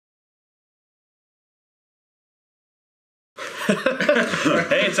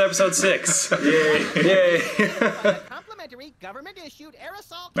Hey, it's episode 6. Yay. Yay. Complimentary government-issued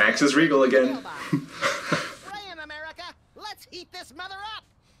aerosol. Max is regal again. Spray in America. Let's heat this mother up.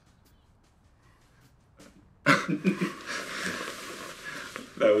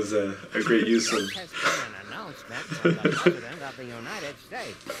 That was a great use of... This has been an announcement from the President of the United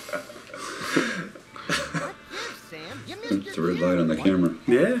States. What gives, Sam? You missed It's a your red light on the camera.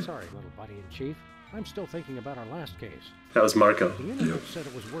 Yeah, Sorry, little buddy in chief. I'm still thinking about our last case. that was Marco. The internet said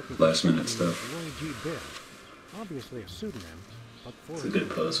it was working Last for minute somebody stuff. named Roy G. Bibb. Obviously a pseudonym, but for It's a good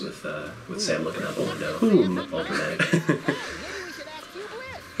pose with Sam looking out the window. All dramatic. Hey, maybe we should ask you,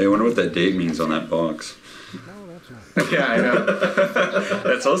 Bliss. Hey, I wonder what that date means on that box. No, that's not. Yeah, I know.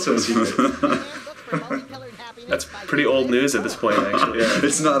 That's also a secret. Handbook for multicolored happiness That's by pretty old news at this point, actually. Yeah.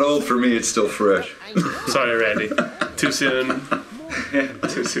 It's not old for me, it's still fresh. Sorry, Randy. Too soon. Yeah,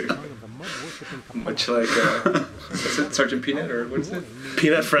 too soon. Kind of the mud-worshipping Much like, is it Sergeant Peanut or what is it?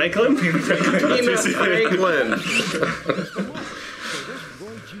 Peanut Franklin? Peanut Franklin.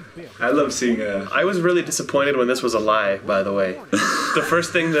 I love seeing I was really disappointed when this was a lie, by the way. The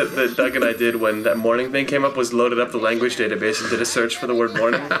first thing that Doug and I did when that morning thing came up was loaded up the language database and did a search for the word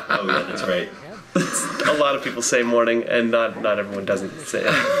morning. Oh yeah, that's right. A lot of people say morning, and not everyone doesn't say it.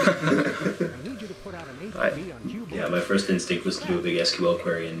 I need you to put out an APB on Hugh Yeah, my first instinct was to do a big SQL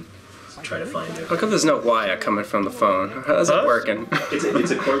query and try to find it. How come there's no wire coming from the phone? How's it working?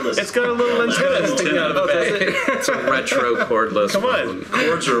 It's a cordless. It's got a little antenna sticking out of the back. It's a retro cordless Come phone. on.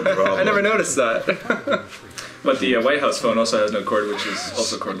 Cords are a problem. I never noticed that. But the White House phone also has no cord, which is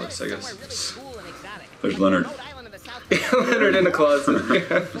also cordless, I guess. cool and exotic. There's Leonard. Rhode Island in the South Leonard in a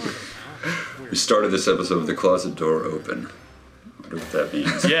closet. We started this episode with the closet door open. I wonder what that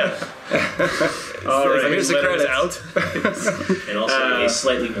means. Yeah. All right, Here's the credits. out. And also a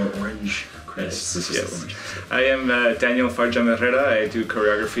slightly more orange credit. This is Yes. the orange. I am Daniel Farjam Herrera. I do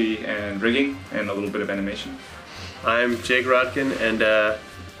choreography and rigging and a little bit of animation. I'm Jake Rodkin, and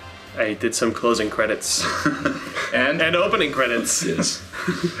I did some closing credits. And And opening credits. Yes.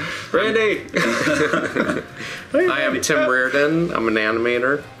 Randy! I am Tim Reardon. I'm an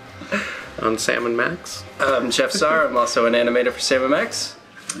animator on Sam and Max. I'm Jeff Sarre. I'm also an animator for Sam and Max.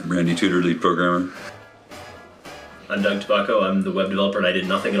 I'm Randy Tudor, lead programmer. I'm Doug Tabacco. I'm the web developer, and I did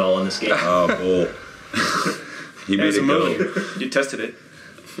nothing at all on this game. Oh, bull. He made There's it a go. movie. you tested it.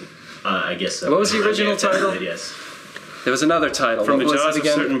 I guess so. What was the I original tested title? it, yes. There was another title. From What the was jaws it of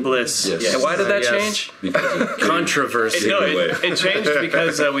again? certain bliss. Yes. And why did that Yes. change? Because it- Controversy. No, away. it changed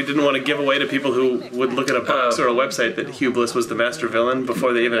because we didn't want to give away to people who would look at a box or a website that Hugh Bliss was the master villain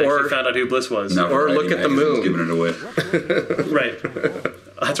before they even Or- actually found out who Bliss was. Now Or Variety look at the Magazine's moon. Giving it away. Right.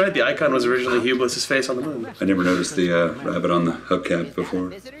 That's right, the icon was originally Hugh Bliss's face on the moon. I never noticed the rabbit on the hubcap before.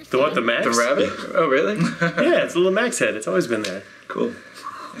 visitors. The what, the Max? The rabbit? Oh, really? Yeah, it's the little Max head. It's always been there. Cool.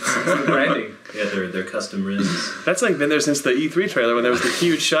 Branding. Yeah, they're custom rims. That's like been there since the E3 trailer when there was the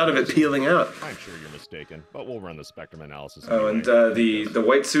huge shot of it peeling out. I'm sure you're mistaken, but we'll run the spectrum analysis. Oh, and the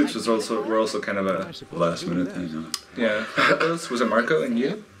white suits were also kind of a Last minute thing. Huh? yeah. Was it Marco and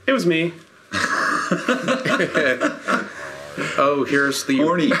you? It was me. Oh, here's the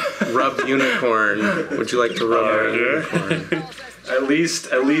Horny. rub unicorn. Would you like to rub our unicorn? At least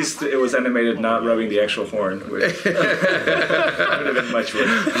it was animated not rubbing the actual horn, which would have been much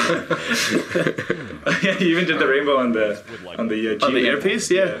worse. Yeah, you even did the rainbow on the On the G-Man. earpiece?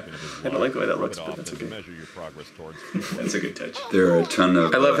 Yeah. I don't like the way that looks, but that's okay. Measure your progress towards. That's a good touch. There are a ton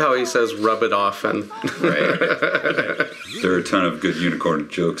of I love how he says rub it often. there are a ton of good unicorn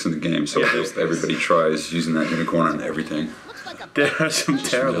jokes in the game, so everybody tries using that unicorn on everything. There are some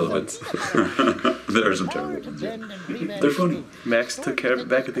terrible ones. There are some terrible ones. Yeah. They're funny. Max took care of it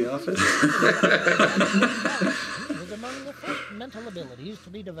back at the office. Was among the first mental abilities to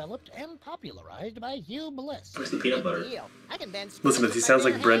be developed and popularized by Hugh Bliss. Where's the peanut butter? I can bend Listen to this, he sounds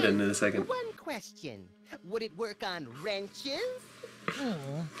like spokes Brendan by in a second. One question. Would it work on wrenches?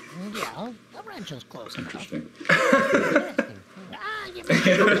 Yeah, a wrench is close enough. Interesting. You That's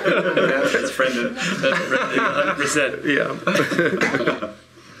Brendan. That's Brendan, 100%. Yeah.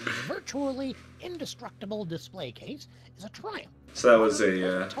 virtually indestructible display case is a triumph. So that was a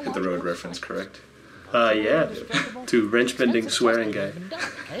hit the road reference, correct? Yeah. To wrench-bending swearing guy.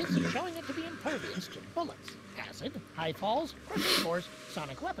 Showing it to be impervious to bullets, acid, high falls, crushing force,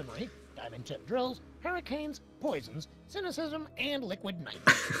 sonic weaponry, diamond tip drills, hurricanes, poisons, cynicism, and liquid night.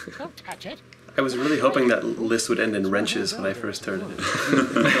 Don't touch it. I was really hoping that list would end in wrenches when I first started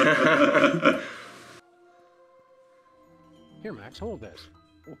it. Here, Max, hold this.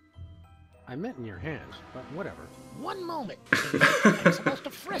 I meant in your hands, but whatever. One moment. I'm supposed to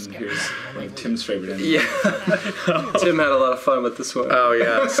frisk him. Here's one of Tim's favorite enemies. Yeah. Tim had a lot of fun with this one. Oh,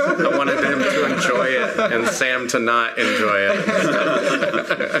 yes. I wanted him to enjoy it and Sam to not enjoy it.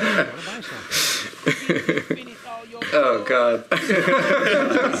 Oh, God.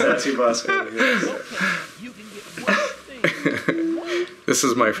 Sassy Bosco. This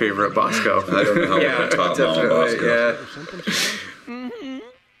is my favorite Bosco. I don't know how Yeah, top Mama definitely. Bosco. Yeah.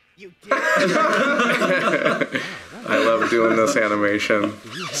 I love doing this animation.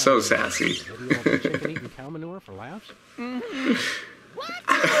 So sassy. Eating cow manure for laughs? Global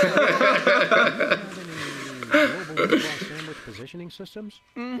sandwich positioning systems?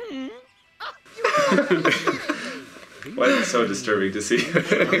 Why is it so disturbing to see?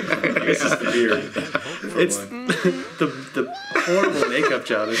 This is the beard. It's the horrible makeup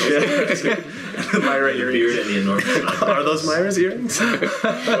job. Myra Your earrings. beard and the enormous Are those Myra's earrings?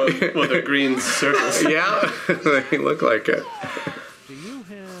 Well, they're green circles. Yeah, they look like it. Do you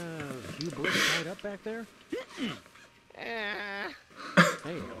have Hugh Bliss tied up back there?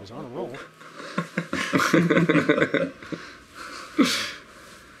 Hey, it was on a roll.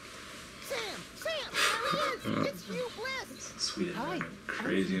 Sam, there he is. It's Hugh Bliss. sweet environment.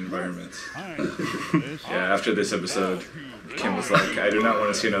 Crazy environments. Yeah, after this episode, Kim was like, I do not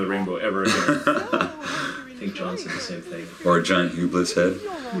want to see another rainbow ever again. I think John said the same thing. Or a giant hubris head.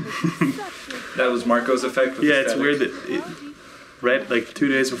 That was Marco's effect with Yeah, the it's static. weird that right like 2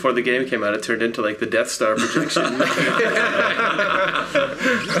 days before the game came out, it turned into like the Death Star projection.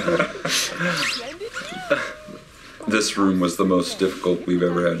 This room was the most difficult we've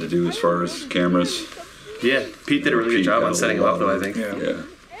ever had to do as far as cameras. Yeah, Pete did a really good Pete job had on a setting him lot up, though. I of- think. Yeah. Yeah.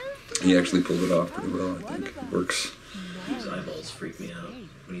 He actually pulled it off pretty well, I think. It works. His eyeballs freak me out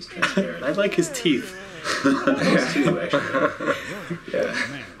when he's transparent. I like his teeth. Those too, actually. Yeah.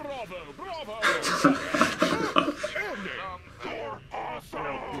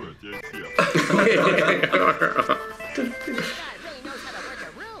 This guy really knows how to work a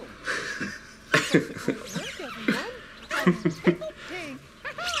room.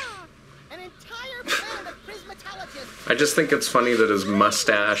 An entire planet of prismatologists. I just think it's funny that his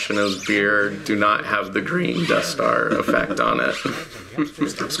mustache and his beard do not have the green Death Star effect on it. That's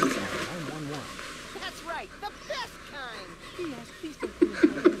right, the best kind. Yes, please don't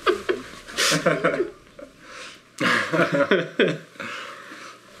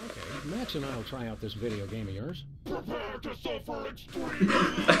Okay, Max and I will try out this video game of yours. Prepare to suffer extreme.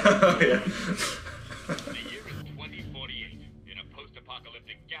 Yeah. The year is 2048 in a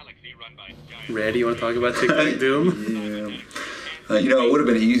post-apocalyptic galaxy run by giant. Randy, you want to talk about Tic Tac Doom? Yeah. You know, it would have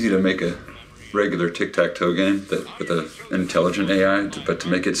been easy to make a regular tic-tac-toe game that with an intelligent AI, but to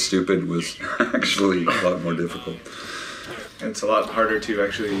make it stupid was actually a lot more difficult. And it's a lot harder to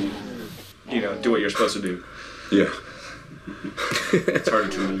actually, do what you're supposed to do. Yeah. It's harder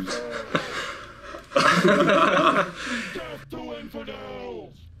to lose. Death to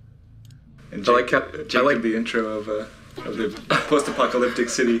infidels. And I like Jake how- I like- did the intro of the post-apocalyptic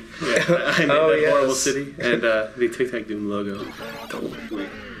city. Yeah, I made Oh, that horrible yes. city and the Tic Tac Doom logo.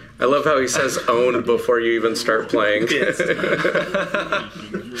 I love how he says owned before you even start playing. Yes. Your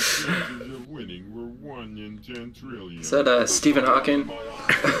chances of winning were 1 in 10 trillion. Is that Stephen Hawking?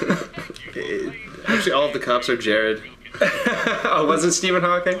 Actually, all of the cops are Jared. Oh, wasn't Stephen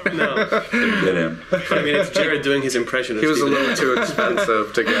Hawking? No, Didn't get him. I mean it's Jared doing his impression of He was a Stephen. little too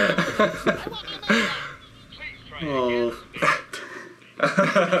expensive to get. Oh,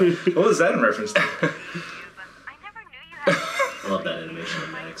 What was that in reference to? I love that animation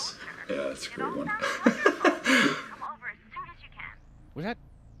in Max. Yeah, that's a great one. Was that?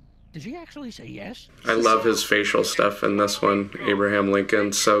 Did he actually say yes? I love his facial stuff in this one. Abraham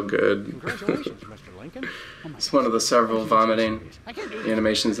Lincoln, so good. Congratulations, Mr. Lincoln. It's one of the several vomiting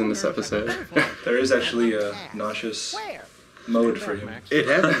animations in this episode. There is actually a nauseous Where? mode for him. it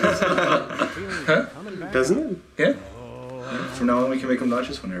happens, Coming back. doesn't it? Yeah. From now on, we can make him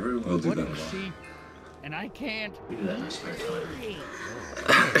nauseous whenever we We'll want. do that a lot. See, and I can't. We do that in our spare time. I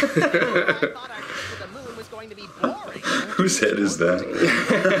thought our trip to the moon was going to be boring. Whose head is that?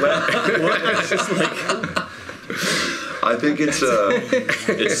 I think it's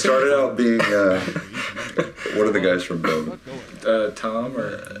it started out being what are the guys from Bone? Tom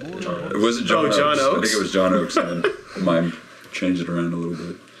or Was it John Oh, John Oakes? I Oakes? think it was John Oakes, and then mine changed it around a little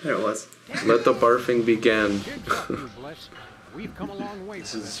bit. There it was. Let the barfing begin. Good job, you Bliss. We've come a long way.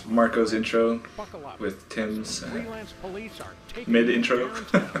 this is Marco's intro Buckle up. with Tim's Freelance police are taking mid-intro.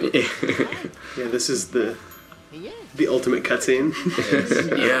 Yeah, this is the He is. ultimate cutscene.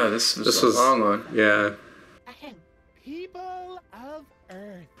 Yeah, this was This a was- long one. Yeah. Ahem. People of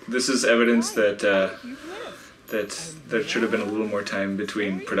Earth. This is evidence that that there should have been a little more time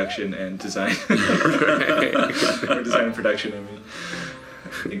between production and design. Or design and production, I mean.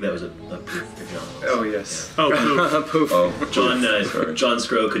 I think that was a poof for John. Oh, yes. Oh, poof. Poof. Oh, John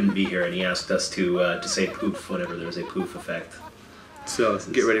Scrow couldn't be here, and he asked us to say poof whenever there was a poof effect. So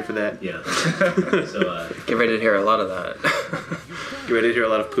get ready for that. Yeah. So Get ready to hear a lot of that. Get ready to hear a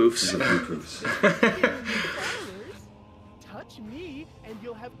lot of poofs. Touch me, and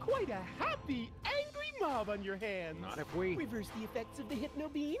you'll have quite a happy, angry mob on your hands. Not if we... Reverse the effects of the hypno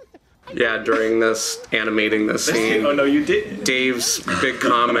beam. Yeah, during this animating the scene, Oh, no, you didn't. Dave's big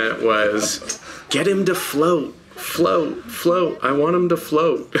comment was, "Get him to float, float, float. I want him to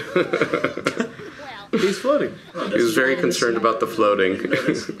float." He's floating. He was very concerned about the floating. I'm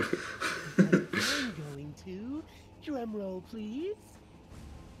going to. Drum roll, please.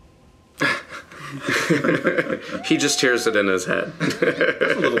 He just hears it in his head.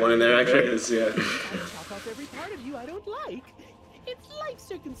 There's a little one in there, There actually. it is, yeah. Chop off every part of you I don't like. It's like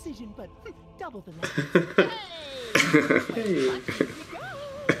circumcision, but double the length. Hey!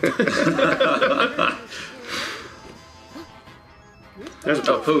 There's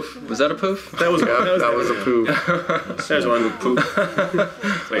a Oh, poof. Was that a poof? That was one. That was a poo. There's one. Poop.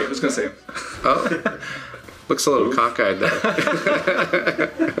 Wait, who's gonna say it? Oh, looks a little cockeyed there.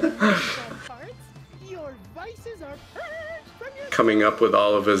 Your vices are purged from your Coming up with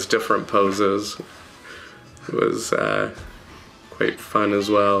all of his different poses was quite fun as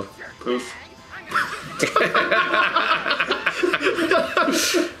well. Poof.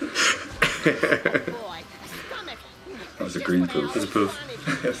 That was a green poof. There's a poof.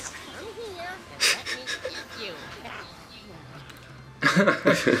 Yes.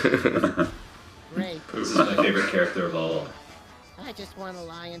 Great. this is my favorite character of all. I just want to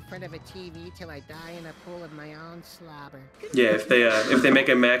lie in front of a TV till I die in a pool of my own slobber. Yeah, if they make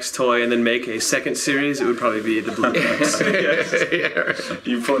a Max toy and then make a second series, it would probably be the Blue Max.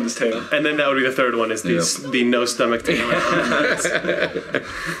 You pulling this tail. And then that would be the third one, is the no stomach tail.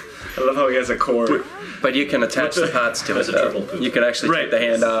 I love how he has a core. But you can attach the parts to it, That's a triple though. poop. You can actually take the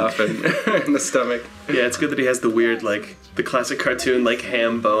hand off and, and the stomach. Yeah, it's good that he has the weird, like, the classic cartoon, like,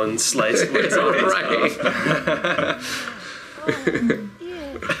 ham bone sliced where it's all Right.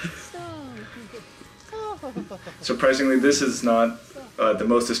 Surprisingly, this is not the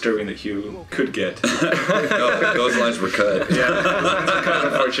most disturbing that Hugh could get. No, those lines were cut.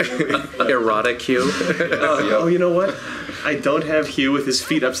 Unfortunately. Erotic hue. Oh, you know what? I don't have Hugh with his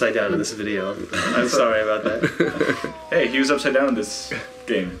feet upside down in this video. I'm sorry about that. Hey, Hugh's upside down in this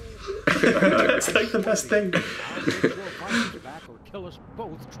game. It's like the best thing. Tobacco kill us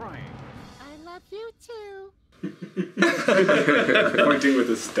both trying. I love you too. Pointing with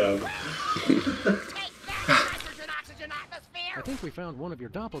his stub. I think we found one of your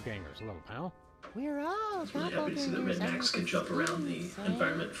doppelgangers, little pal. We're all Really happy to see that Red Max can jump around the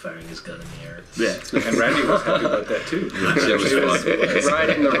environment firing his gun in the air. Yeah. And Randy was happy about that too. That was fun.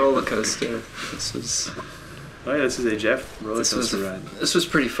 Riding the roller coaster. This was Oh, yeah, this is a Jeff roller coaster ride. this was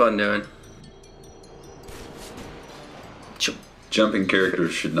pretty fun doing. Jumping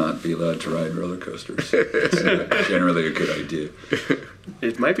characters should not be allowed to ride roller coasters. It's generally a good idea.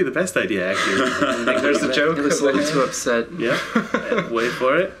 It might be the best idea, actually. There's the joke. He looks a little too upset. Yeah. Wait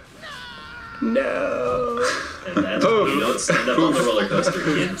for it. No. And that's why you don't stand up on the roller coaster,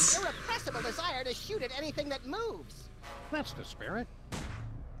 kids. irrepressible desire to shoot at anything that moves. That's the spirit.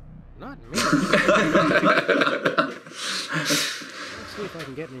 Not me. Let's see if I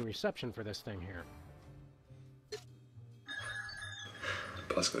can get any reception for this thing here.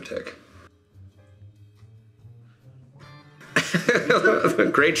 Bosco Tech.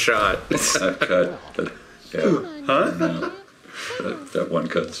 Great shot. That cut. Yeah. Huh? No. That one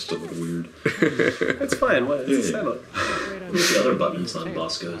cut's just a little weird. That's fine. What? It's a satellite. The other buttons on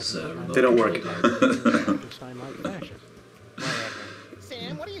Bosco's remote They don't work. Frankenstein-like fashion.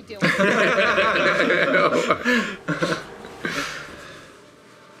 Sam, what are you doing?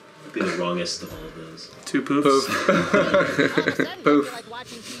 Be the wrongest of all of those. Two poops. All of a sudden, you feel like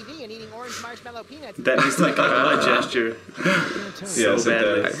watching TV and eating orange marshmallow peanuts. That needs to make a gesture. Yes, it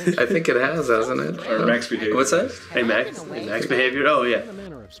badly. does. I think it has, hasn't it? Or Max behavior. What's that? Hey, Max. Hey, Max behavior. Oh, yeah. In a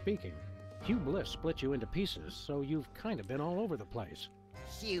manner of speaking, Hugh Bliss split you into pieces, so you've kind of been all over the place.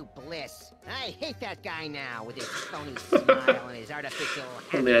 Hugh Bliss. I hate that guy now with his phony smile and his artificial.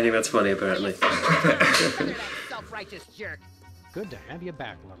 I mean, I think that's funny, apparently. That self-righteous jerk. Good to have you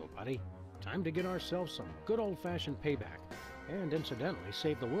back, little buddy. Time to get ourselves some good old-fashioned payback, and incidentally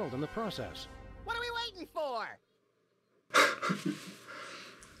save the world in the process. What are we waiting for?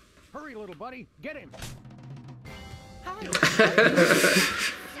 Hurry, little buddy, get him!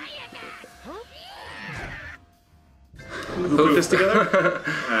 Who put this together?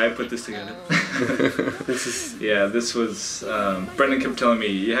 I put this together. This is This was Brendan kept telling me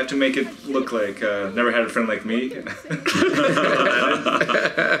you have to make it look like Never Had a Friend Like Me. That's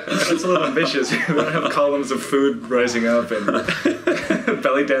a little ambitious. We don't have columns of food rising up and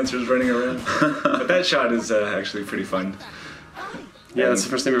belly dancers running around. But that shot is actually pretty fun. Yeah, that's the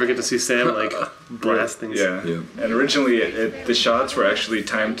first time we ever get to see Sam like blast things. Yeah. And originally the shots were actually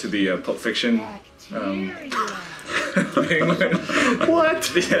timed to the Pulp Fiction.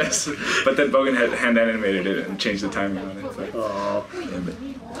 What? Yes, but then Bogan had hand animated it and changed the timing on it. So. Oh.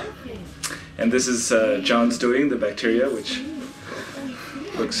 And this is John's doing the bacteria, which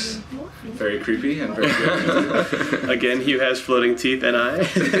looks very creepy and very good. Again, Hugh has floating teeth and eye.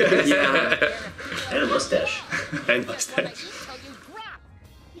 Yeah. And a mustache. And mustache.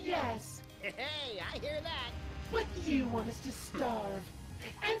 Yes. Hey, I hear that. But you want us to starve.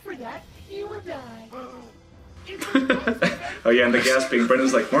 And for that, you will die. Oh yeah, and the gasping.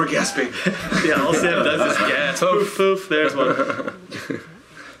 Brendan's like, more gasping. Yeah, all Sam does is gas. Poof, poof, there's one.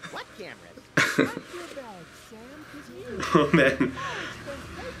 What cameras? Watch your back, Sam, 'cause you Oh man.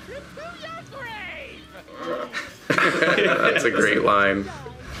 That's a great line.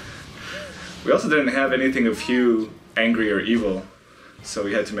 We also didn't have anything of Hugh angry or evil, so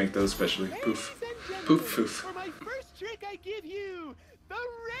we had to make those specially. Poof. Poof, poof. For my first trick, I give you the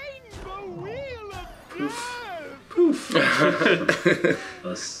rainbow wheel of death. Poof.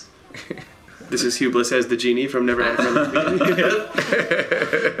 Us. This is Hugh Bliss as the genie from Never Had a Friend Like Me.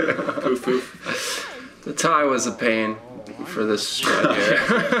 Poof, poof. The tie was a pain for this shot here.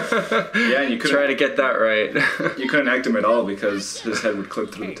 Yeah, and you couldn't Try to get that right. You couldn't act him at all because his head would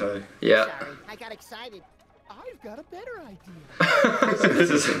clip through the tie. Yeah. Sorry, I got excited. I've got a better idea.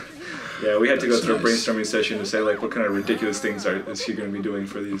 Yeah, we had to go through a brainstorming session to say like what kind of ridiculous things is he going to be doing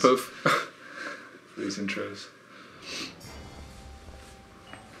for these Poof. for these intros.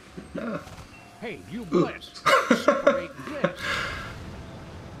 Hey, you Bliss. Separate this.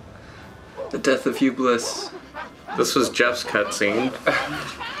 The death of Hugh Bliss. This was Jeff's cutscene.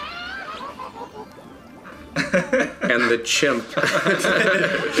 And the chimp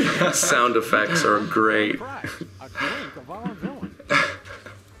sound effects are great. A drink of our villain.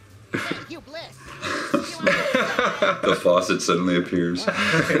 Hey, you Bliss. The faucet suddenly appears.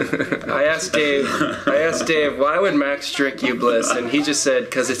 I asked Dave, why would Max drink you Bliss? And he just said,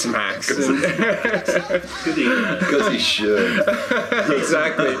 because it's Max. Because he should.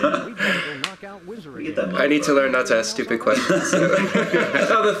 Exactly. We gotta go knock out Wizard. Get that I need to learn not to ask stupid questions.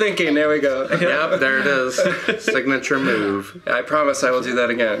 Oh, the thinking, there we go. Yep, there it is. Signature move. I promise I will do that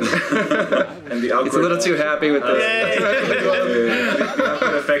again. And the awkward It's a little too happy with this.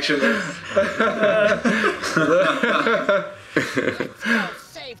 affection.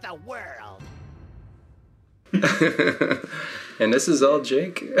 Save the world. And this is all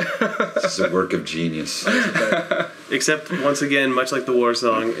Jake. This is a work of genius. Except, once again, much like the war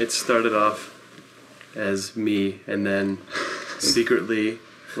song, it started off as me, and then secretly,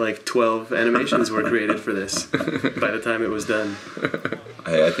 like 12 animations were created for this by the time it was done.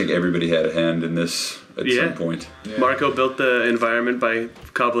 I think everybody had a hand in this at Yeah. some point. Yeah. Marco built the environment by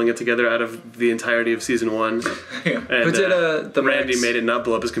cobbling it together out of the entirety of season 1. And Who did the Randy Max? made it not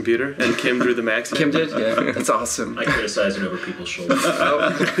blow up his computer, and Kim drew the Max. Kim did? Yeah, that's awesome. I criticize it over people's shoulders.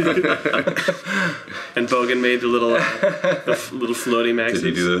 And Bogan made the little floaty Max. Did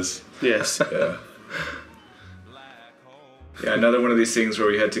he do this? Yes. Yeah. Yeah, another one of these things where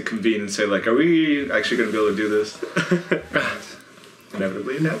we had to convene and say like, are we actually going to be able to do this?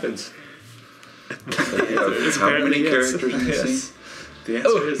 Inevitably, it happens. How many characters in this scene? The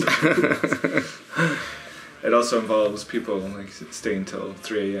answer is. It also involves people like staying till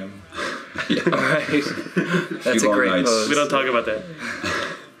 3 a.m. Right. That's a long great nights. pose. We don't talk about that.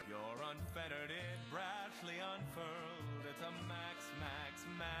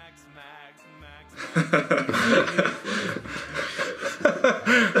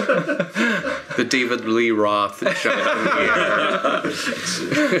 The David Lee Roth shot in the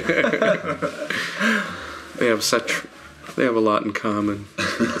air. They have a lot in common.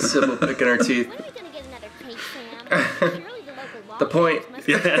 Sybil picking her teeth. When are we gonna get another cake, Sam? Surely the local law The point. must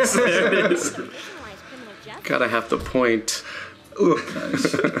Yes, there it is. criminalize criminal justice. Gotta have the point. Ooh,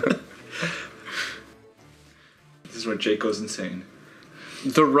 nice. This is where Jake goes insane.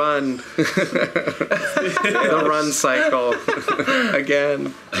 The run. The run cycle.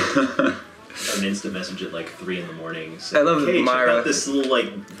 Again. an instant message at like 3 in the morning. So, I love hey, Myra. check out this little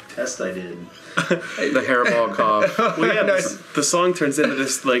like test I did. The hairball cough. Well, yeah, the song turns into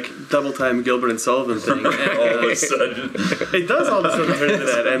this like double time Gilbert and Sullivan thing. And, All of a sudden. it does all of a sudden turn into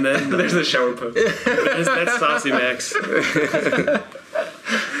that, and then There's the shower post. that's Saucy Max.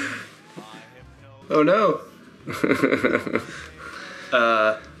 Oh no.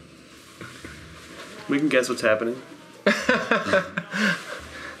 We can guess what's happening.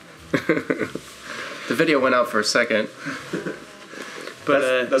 The video went out for a second.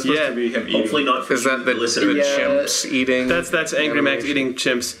 But That's supposed to be him eating. Hopefully not for Is that the listeners. chimps eating? that's Angry Max eating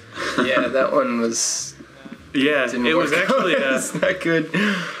chimps. Yeah, that one was. Yeah, Didn't it was work out. actually It's not good.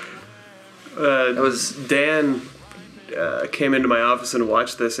 it was Dan came into my office and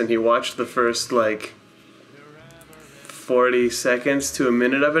watched this, and he watched the first like 40 seconds to a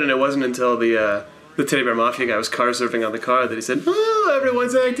minute of it, and it wasn't until the Teddy Bear Mafia guy was car surfing on the car that he said, "Oh,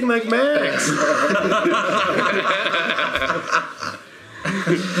 everyone's acting like Max."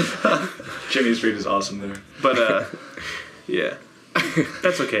 Jimmy Street is awesome there. But yeah,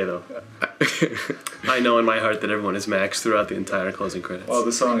 that's okay though. I know in my heart that everyone is Max throughout the entire closing credits. Well,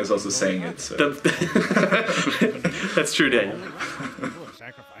 the song is also saying it, so. That's true, Daniel. People are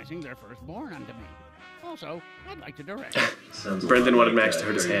sacrificing their firstborn unto me. Also, I'd like to direct. Sounds a Brendan lot wanted like, Max to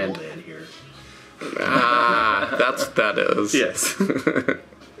hurt his Dirty hand. Old Man here. That's what that is. Yes.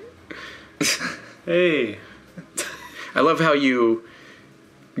 Hey. I love how you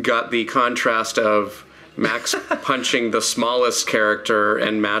got the contrast of Max punching the smallest character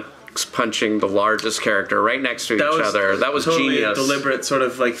and Max punching the largest character right next to each other. That was totally genius. a deliberate sort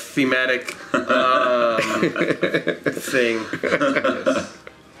of like thematic thing.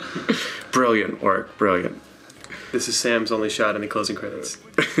 Brilliant work. Brilliant. This is Sam's only shot in the closing credits.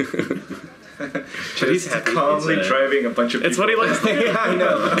 But he's calmly He's, driving a bunch of people. It's what he likes to do. Yeah, I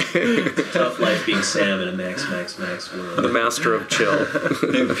know. Tough life being Sam in a Max world. The master of chill.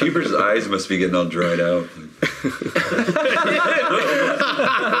 Yeah, Puber's eyes must be getting all dried out.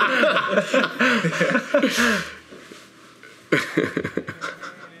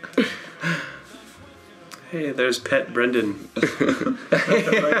 Hey, there's Pet Brendan.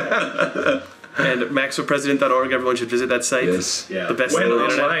 And maxforpresident.org, everyone should visit that site. Yes. Yeah. The best Went thing on the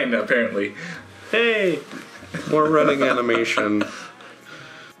internet. online, apparently. Hey! More running animation.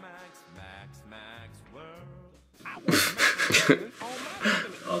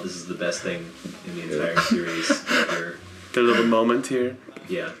 Oh, this is the best thing in the entire series. Here. Their little moment here.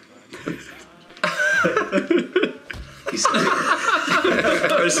 Yeah. He's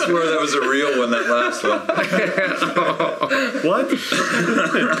I swear that was a real one, that last one. What?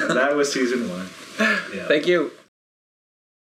 That was season 1. yeah. Thank you.